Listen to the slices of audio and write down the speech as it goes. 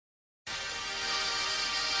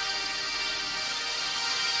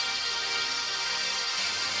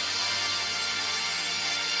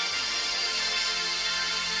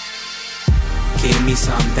me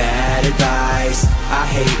some bad advice. I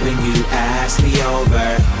hate when you ask me over.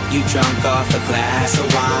 You drunk off a glass of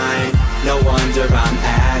wine. No wonder I'm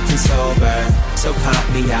acting sober. So cut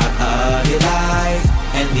me out of your life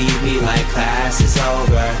and leave me like class is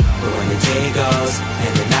over. But when the day goes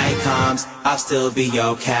and the night comes, I'll still be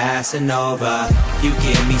your Casanova. You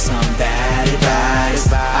give me some bad advice.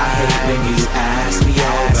 I hate when you ask me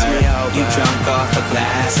over. You drunk off a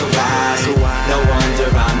glass of wine. No wonder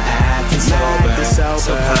I'm acting sober.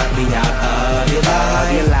 So cut me out of your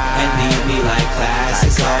life and leave me like class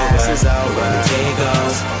is over. But when the day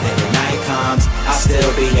goes and the night comes, I'll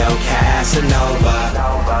still be your Casanova.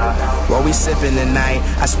 While we sippin' tonight,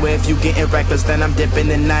 I swear if you getting reckless, then I'm dipping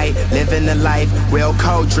tonight. Living the life, real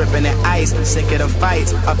cold, dripping in ice. Sick of the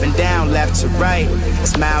fights, up and down, left to right.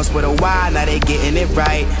 Smiles with a Y, now they getting it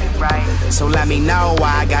right. So let me know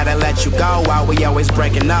why I gotta let you go. Why we always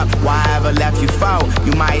breaking up, why I ever left you for.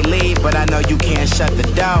 You might leave, but I know you can't shut the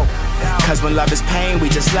door. Cause when love is pain, we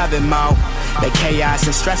just love it more. That chaos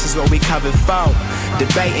and stress is what we covered for.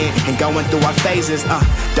 Debating and going through our phases,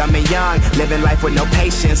 dumb and young, living life with no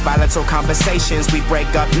patience. Volatile conversations, we break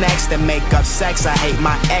up next and make up sex. I hate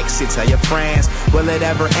my ex, you tell your friends, will it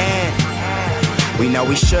ever end? We know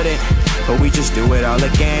we shouldn't, but we just do it all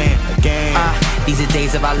again. These are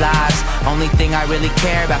days of our lives. Only thing I really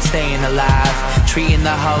care about staying alive. Treating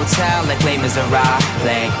the hotel like Les Miserables.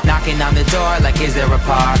 Knocking on the door like is there a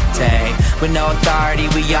party? With no authority,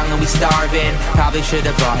 we young and we starving. Probably should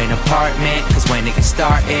have bought an apartment, cause when it gets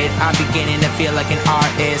started, I'm beginning to feel like an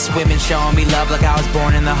artist. Women showing me love like I was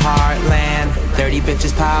born in the heartland. 30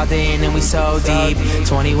 bitches piled in and we so deep.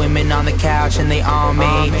 20 women on the couch and they on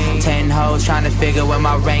me. 10 hoes trying to figure where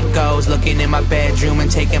my rank goes. Looking in my bedroom and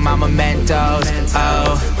taking my mementos.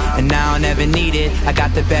 Oh, and now I never need it. I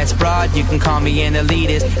got the best broad, you can call me an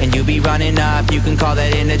elitist. And you be running up, you can call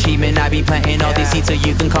that an achievement. I be planting all these seeds so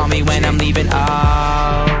you can call me when I'm leaving.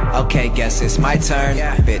 Oh, okay, guess it's my turn.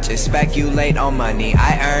 Bitches speculate on money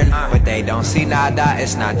I earn, but they don't see nada,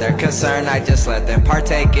 it's not their concern. I just let them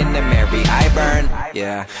partake in the merry I burn.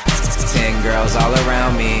 Yeah, 10 girls all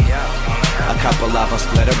around me. A couple of them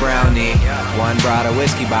split a brownie. One brought a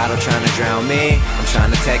whiskey bottle trying to drown me. I'm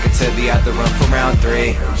trying to take her to the other room for round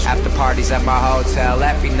 3. After parties at my hotel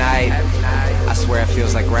every night. I swear it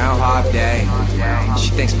feels like Groundhog Day. She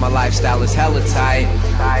thinks my lifestyle is hella tight.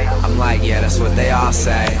 I'm like, yeah, that's what they all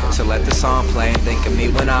say. So let the song play and think of me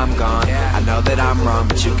when I'm gone. I know that I'm wrong,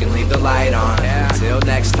 but you can leave the light on. Until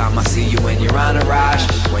next time I see you when you're on a rush.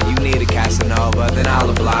 When you need a Casanova, then I'll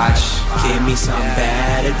oblige. Give me some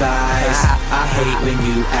bad advice. I hate when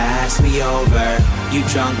you ask me over. You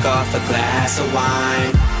drunk off a glass of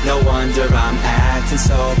wine. No wonder I'm acting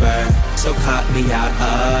sober. So cut me out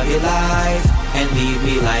of your life and leave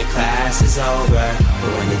me like class is over.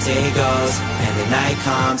 But when the day goes and the night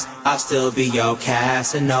comes, I'll still be your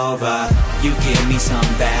Casanova. You give me some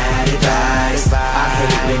bad advice. I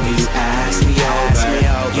hate when you ask me over.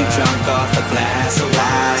 You drunk off a glass of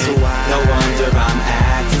wine. No wonder I'm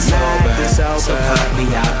acting sober. So cut me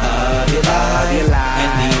out of your life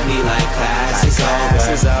and leave me like class is over.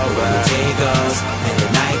 But when the day goes and the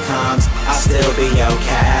night comes, I'll still be your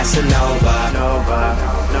Casanova. Nova,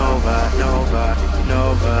 Nova, Nova,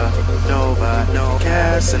 Nova, Nova, no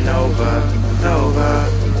Casanova, Nova.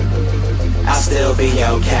 I'll still be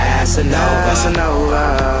your Casanova.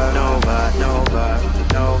 Casanova, Nova, Nova,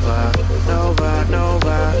 Nova, Nova,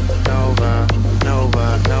 Nova, Nova,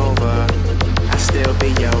 Nova, Nova. I'll still be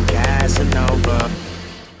your Casanova.